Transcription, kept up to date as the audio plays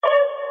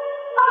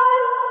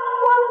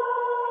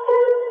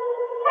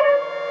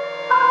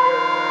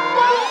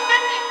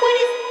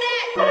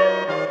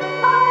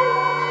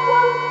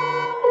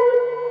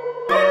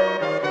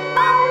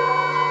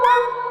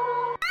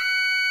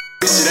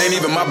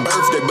my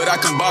birthday, but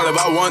I can ball if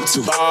I want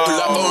to. Pull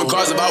up on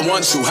cars if I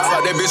want to. How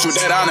about that bitch with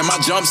that on in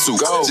my jumpsuit?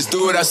 Just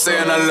do what I say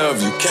and I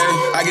love you, okay?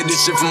 I get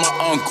this shit from my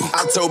uncle.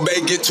 I told Bay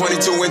get 22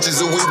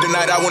 inches a week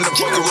tonight. I wanna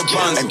fuck her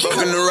Rapunzel. Ain't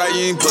fucking the right,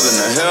 you ain't pulling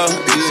the hell.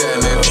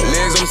 Yeah, nigga.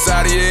 Legs on the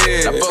side of your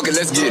head. I fuck it,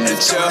 let's get in the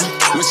chair.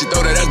 When she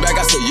throw that ass back,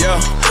 I say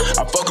yeah.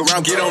 I fuck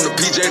around, get on the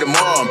PJ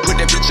tomorrow and put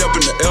that bitch up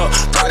in the L.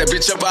 Fly that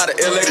bitch up out of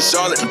LA to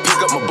Charlotte and pick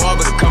up my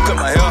barber to come cut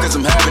my hair. Cause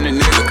I'm having a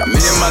nigga. Got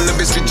me and my little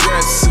bitch be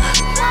dressed.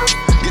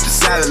 Get the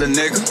salad, little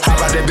nigga. How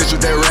about that bitch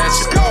with that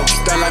ratchet?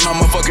 Style like my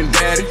motherfucking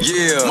daddy.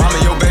 Yeah. Mama,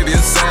 your baby a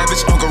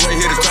savage. Uncle Ray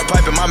here to start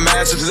piping my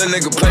mattress. Little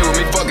nigga play with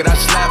me, fuck it, I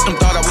slapped him.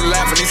 Thought I was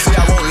laughing, he see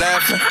I won't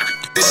laughing.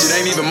 This shit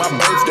ain't even my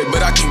birthday,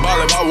 but I can ball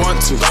if I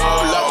want to.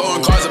 Pull up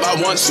on cars if I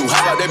want to.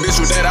 How about that bitch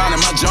with that on in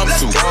my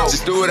jumpsuit?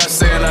 Just do what I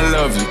say and I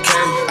love you,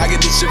 okay? I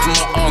get this shit from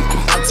my uncle.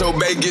 I told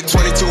Bay get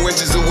 22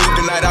 inches a week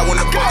tonight. I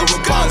wanna fuck her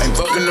Rapunzel. Ain't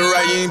fucking the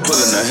right, you ain't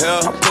pulling the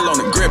hell. I pull on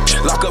the grip,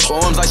 lock up her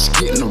arms like she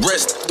getting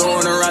arrested.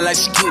 Throwing her around like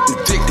she getting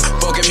addicted.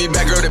 Fucking me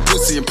back, girl, that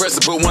pussy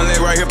impressive. Put one leg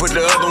right here, put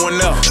the other one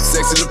up.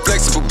 Sexy and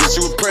flexible, bitch,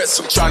 you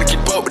impressive. Trying to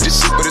keep up with this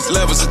shit, but it's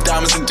levels of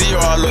diamonds and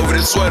Dior all over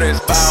this sweater. It's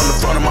fire on the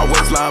front of my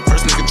waistline.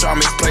 First nigga try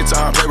me, it's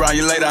playtime. Play around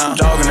you later.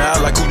 Dogging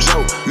out like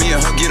Cujo. Me and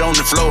her get on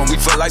the floor and we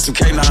feel like some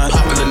K9.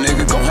 Popular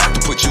nigga gon' have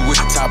to put you at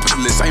the top of the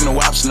list. Ain't no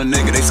option, a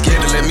nigga. They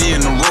scared to let me in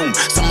the room.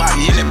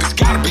 Somebody in that bitch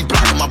gotta be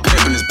blocking my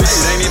pimpin'. This bitch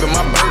it ain't even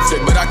my birthday,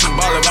 but I can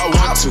ball if I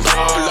want to.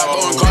 Pull up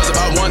on cars if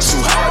I want to.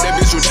 How about that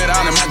bitch with that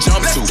on in my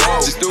jumpsuit?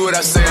 Just do what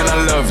I say and I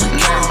love you.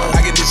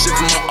 I get this shit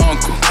from my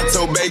uncle. I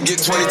told Bay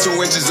get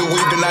 22 inches a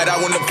week tonight. I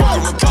wanna fuck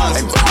her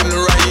Rapunzel. Ain't fucking the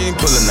right, you ain't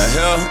pulling the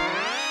hell.